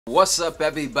What's up,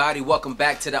 everybody? Welcome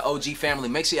back to the OG family.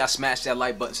 Make sure y'all smash that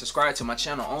like button. Subscribe to my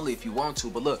channel only if you want to.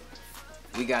 But look,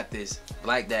 we got this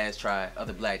Black Dads Try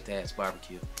Other Black Dads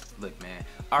Barbecue. Look, man,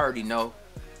 I already know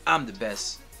I'm the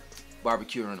best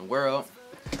barbecuer in the world.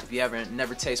 If you ever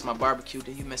never taste my barbecue,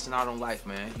 then you're missing out on life,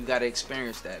 man. You gotta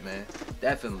experience that, man.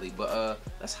 Definitely. But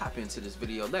let's hop into this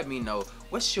video. Let me know,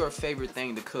 what's your favorite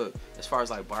thing to cook as far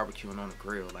as like barbecuing on the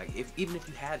grill? Like, even if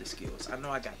you had the skills. I know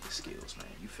I got the skills, man.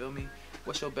 You feel me?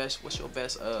 What's your best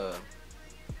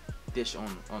dish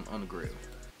on the grill?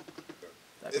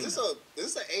 Is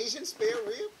this an Asian spare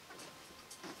rib?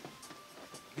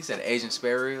 He said Asian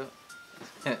spare rib.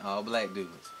 All black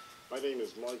dudes. My name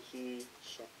is Marquis.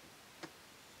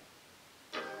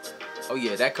 Oh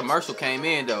yeah, that commercial came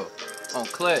in though on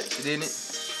Clutch, didn't it?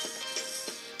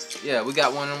 Yeah, we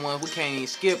got one on one. We can't even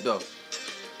skip though.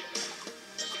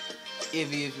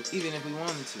 Even if we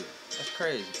wanted to, that's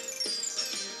crazy.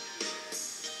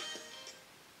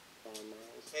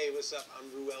 Hey, what's up? I'm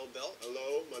Ruel Belt.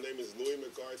 Hello, my name is Louis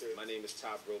MacArthur. My name is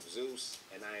Top Rope Zeus,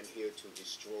 and I am here to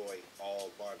destroy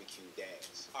all barbecue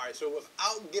dads. All right, so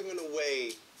without giving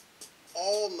away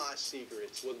all my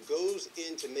secrets, what goes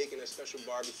into making a special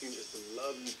barbecue is the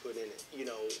love you put in it. You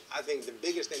know, I think the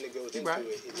biggest thing that goes into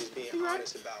it is just being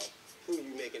honest about who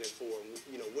you making it for and,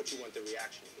 you know, what you want the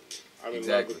reaction to be. I'm in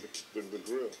love with the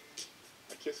grill.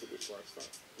 I kiss it before I start.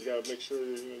 You gotta make sure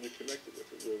you're connected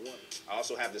with it. You're one. I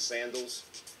also have the sandals,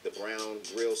 the brown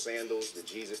grill sandals, the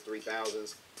Jesus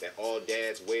 3000s that all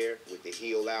dads wear with the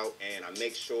heel out, and I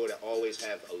make sure to always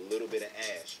have a little bit of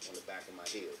ash on the back of my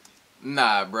heel.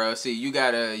 Nah, bro. See, you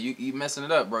messing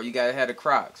it up, bro. You gotta have the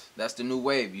Crocs. That's the new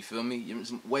wave. You feel me?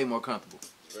 It's way more comfortable.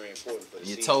 It's very important for the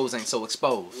Your season. toes ain't so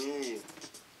exposed. You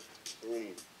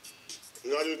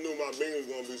know, I just knew my beans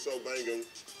was gonna be so banging.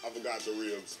 I forgot the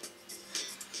ribs.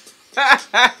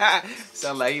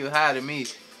 Sound like you was higher than me.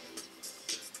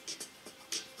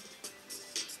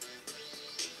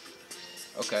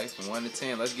 Okay, from 1 to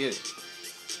 10, let's get it.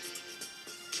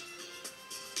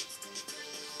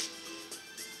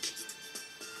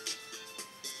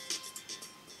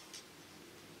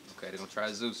 Okay, they're gonna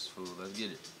try Zeus' food. Let's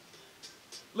get it.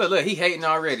 Look, he hating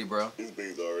already, bro. These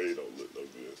beans already don't look no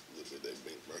good. Look at that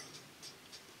bean, bro.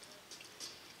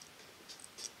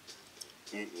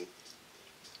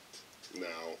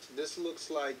 Now, This looks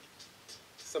like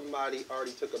somebody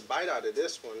already took a bite out of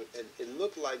this one. It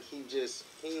looked like he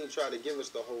didn't try to give us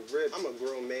the whole rib. I'm a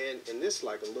grown man, and this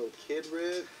like a little kid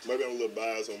rib. maybe I'm a little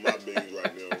biased on my beans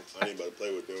right now. I ain't about to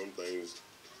play with them things.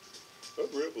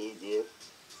 That rib was good.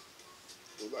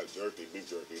 It was like jerky, beef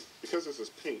jerky. Because this is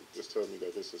pink, this tells me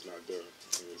that this is not done.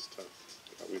 And it's tough.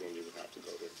 We don't even have to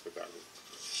go there without it.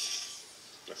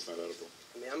 That's not edible.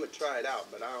 I mean, I'm going to try it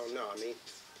out, but I don't know. I mean,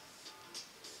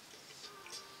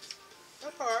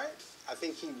 that's all right. I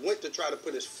think he went to try to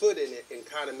put his foot in it and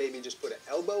kind of maybe just put an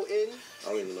elbow in. I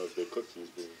don't even know if they cooked these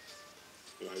beans.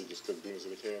 You know how you just cook beans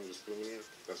in the can and just put them in there?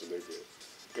 That's what they did.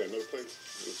 Okay, another plate?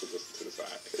 We'll put this to the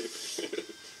side.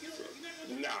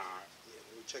 Nah.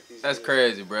 Check these That's beans.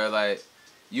 crazy, bro. Like,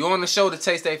 you on the show to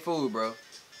taste their food, bro.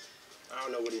 I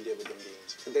don't know what he did with them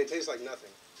beans. They taste like nothing.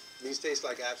 These taste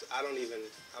like I'm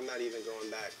not even going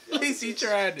back. At least he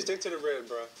tried it. Stick to the rib,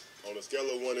 bro. On a scale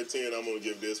of 1 to 10, I'm going to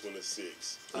give this one a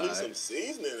 6. I need some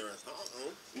seasoning or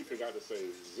something. You forgot to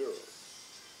say 0.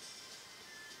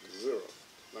 0.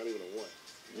 Not even a 1.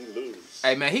 You lose.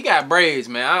 Hey, man, he got braids,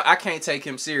 man. I can't take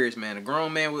him serious, man. A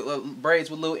grown man with braids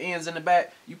with little ends in the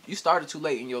back, you started too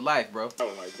late in your life, bro. I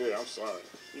don't like that. I'm sorry.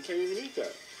 You can't even eat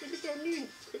that. Look at that meat.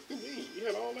 Cook the meat. You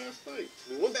had all last night.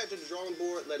 We went back to the drawing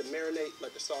board, let it marinate,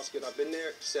 let the sauce get up in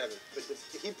there, 7. But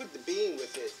he put the bean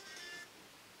with it.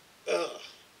 Ugh.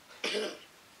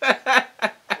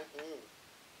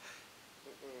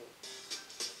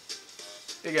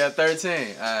 He got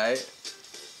 13. All right.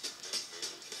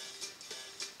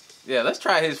 Yeah, let's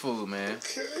try his food, man.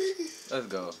 Okay. Let's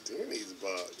go. Denny's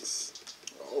bugs.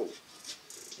 Oh,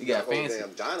 You got a whole fancy.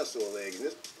 damn dinosaur leg in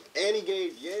this. And he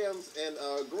gave yams and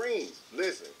greens.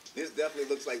 Listen, this definitely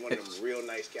looks like one of them real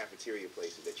nice cafeteria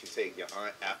places that you take your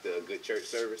aunt after a good church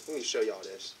service. Let me show y'all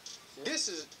this. This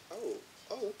is,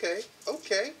 okay.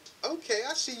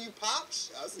 I see you,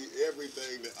 Pops. I see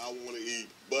everything that I want to eat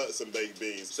but some baked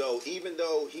beans. So even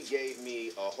though he gave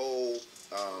me a whole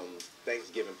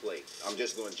Thanksgiving plate, I'm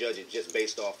just going to judge it just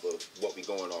based off of what we're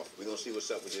going off. We're going to see what's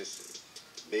up with this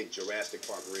big Jurassic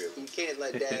Park rib. You can't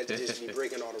let Dad just be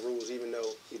breaking all the rules, even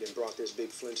though he done brought this big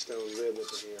Flintstone rib with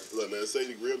him here. Look, man, say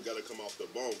the rib got to come off the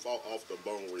bone. Fall off the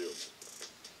bone rib.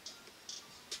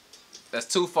 That's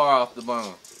too far off the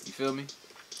bone. You feel me?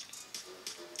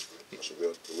 It's a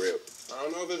real rib. I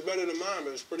don't know if it's better than mine,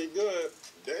 but it's pretty good.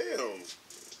 Damn.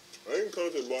 I ain't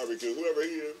come to the barbecue. Whoever he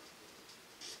is,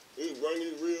 he bring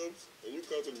his ribs, and you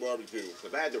come to the barbecue.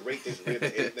 If I had to rate this rib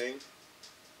to anything,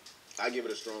 I give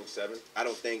it a strong 7. I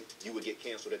don't think you would get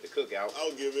canceled at the cookout.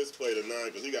 I'll give this plate a 9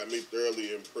 because he got me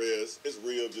thoroughly impressed. His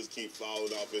rib just keep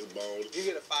falling off his bone. You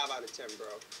get a 5 out of 10, bro.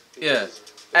 Yeah.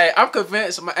 Hey, I'm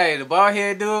convinced. Hey, the bald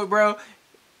head dude, bro,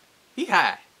 he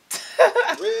high.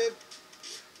 Rib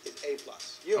is A+.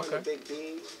 You're on Okay. the big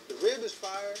beans. The rib is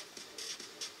fire,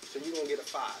 so you're going to get a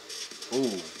 5.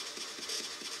 Ooh.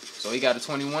 So he got a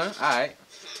 21? All right.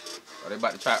 Oh, they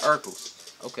about to try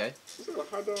Urkel's. Okay. Is that a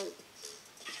hot dog?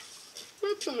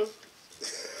 What the?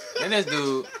 And this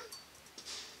dude.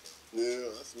 Yeah,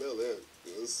 I smell that.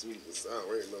 It's sweet and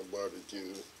sour. Ain't no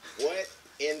barbecue. What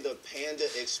in the Panda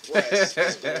Express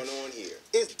is going on here?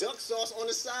 It's duck sauce on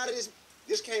the side of this.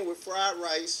 This came with fried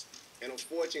rice and a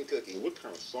fortune cookie. What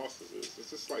kind of sauce is this?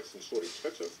 Is this like some sort of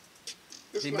ketchup?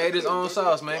 It's He like made his own this.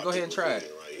 sauce, man. Go ahead and try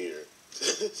it. Right here.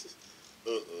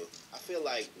 I feel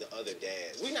like the other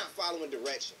dads, we not following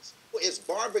directions. Well, it's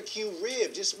barbecue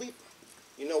rib.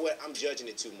 You know what? I'm judging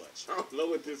it too much. I don't know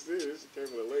what this is. It came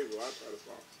with a label. I'll try the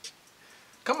sauce.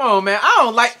 Come on, man. I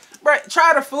don't like, bro.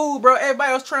 Try the food, bro.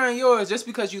 Everybody else trying yours. Just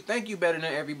because you think you better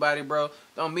than everybody, bro,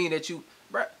 don't mean that you,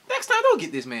 bro. Next time, don't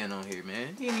get this man on here,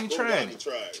 man. He ain't even trying it.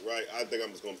 Try it, right? I think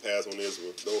I'm just gonna pass on this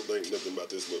one. Don't think nothing about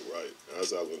this look right. I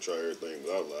said I was gonna try everything,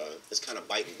 but I lied. It's kind of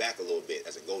biting back a little bit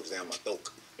as it goes down my throat.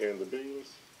 And the beans?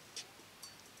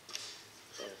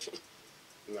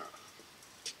 Nah.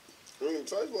 It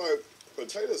tastes like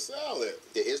potato salad.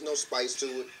 There is no spice to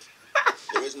it.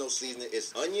 There is no seasoning.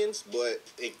 It's onions, but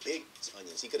big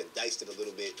onions. He could have diced it a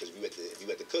little bit because if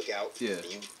you at the cookout, Yeah. and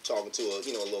you talking to a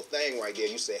little thing right there,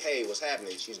 you say, "Hey, what's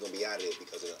happening?" She's gonna be out of it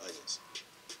because of the onions.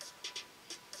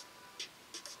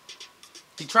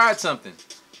 He tried something.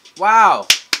 Wow.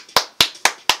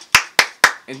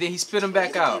 And then he spit him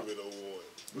back out. Give it a 1.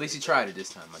 At least he tried it this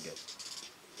time, I guess.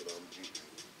 But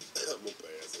I'm gonna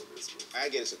pass on this one. I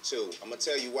get it a 2. I'm gonna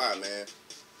tell you why, man.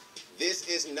 This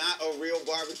is not a real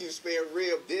barbecue spare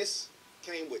rib. This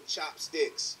came with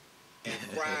chopsticks and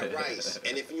fried rice.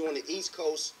 And if you're on the East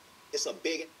Coast, it's a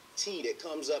big tea that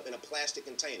comes up in a plastic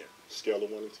container. Scale of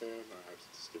 1 to 10, I have to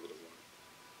just give it a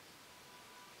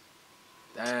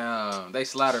 1. Damn, they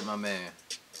slaughtered my man.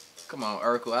 Come on,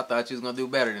 Urkel. I thought you was gonna do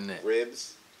better than that.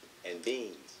 Ribs and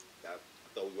beans. I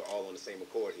thought we were all on the same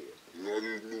accord here. I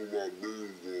just knew my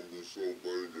beans gonna be so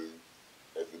banging.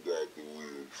 I forgot the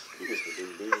ribs. Because the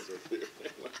beans are here.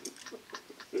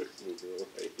 This one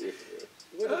right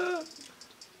here.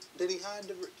 Did he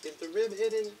hide is the rib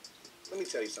hidden? Let me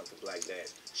tell you something, Black Dad.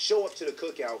 Show up to the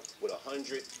cookout with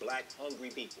 100 black hungry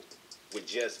people with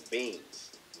just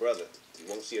beans. Brother, you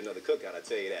won't see another cookout, I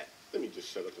tell you that. Let me just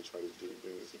shut up and try to do the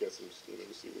beans. He got some, let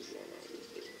me see what's going on with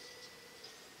these beans.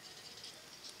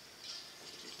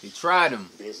 He tried them.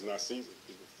 Beans are not seasoned.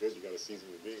 Because you gotta season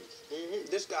the beans.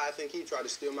 This guy, I think he tried to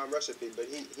steal my recipe, but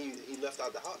he left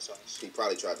out the hot sauce. He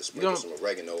probably tried to sprinkle some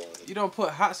oregano on it. You don't put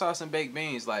hot sauce in baked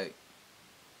beans, like,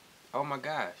 oh my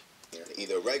gosh. Yeah,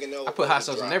 either oregano. I put hot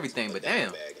sauce on everything, but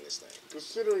damn. Bag in this thing.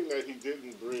 Considering that he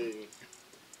didn't bring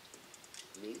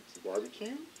meat to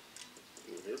barbecue,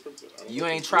 You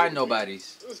ain't tried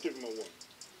nobody's. Let's give him a 1.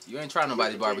 You ain't tried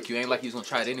nobody's barbecue. Ain't like you was gonna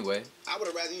try it anyway. I would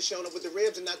have rather you shown up with the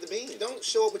ribs and not the beans. Don't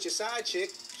show up with your side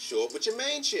chick. Show up with your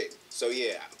main chick. So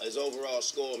yeah, his overall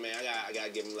score, man, I gotta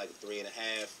give him like a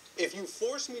 3.5. If you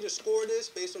force me to score this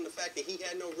based on the fact that he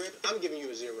had no rib, I'm giving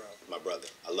you a 0. My brother,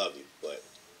 I love you, but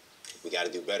we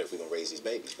gotta do better if we're gonna raise these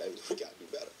babies, baby. We gotta do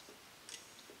better.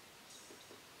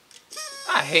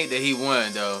 I hate that he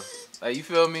won though. Like, you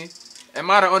feel me? Am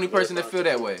I the only person that feel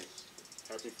that way?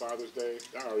 Happy Father's Day.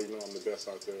 I already know I'm the best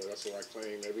out there. That's what I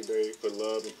claim every day. Put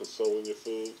love and put soul in your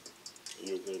food. And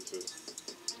you're good too.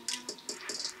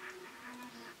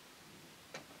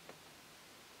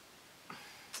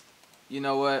 You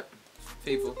know what,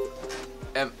 people?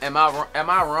 Am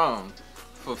I wrong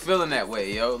for feeling that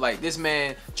way, yo? Like, this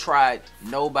man tried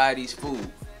nobody's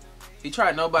food. He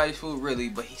tried nobody's food, really,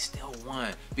 but he still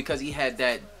won because he had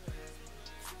that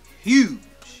huge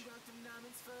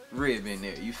rib in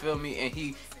there, you feel me? And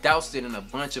he doused it in a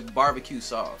bunch of barbecue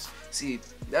sauce. See,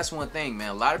 that's one thing, man.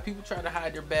 A lot of people try to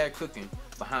hide their bad cooking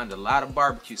behind a lot of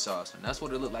barbecue sauce, and that's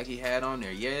what it looked like he had on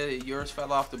there. Yeah, yours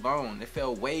fell off the bone. It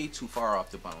fell way too far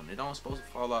off the bone. It don't supposed to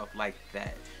fall off like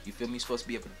that. You feel me? You're supposed to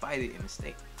be able to bite it in the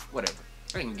steak. Whatever.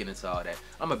 I ain't gonna get into all that.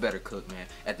 I'm a better cook, man,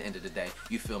 at the end of the day.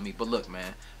 You feel me? But look,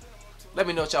 man, let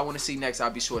me know what y'all want to see next. I'll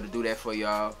be sure to do that for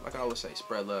y'all. Like I always say,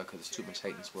 spread love because there's too much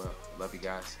hate in this world. Love you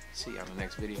guys. See y'all in the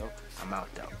next video. I'm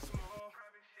out, though.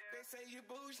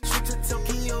 To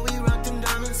Tokyo, we rock them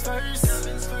diamonds first.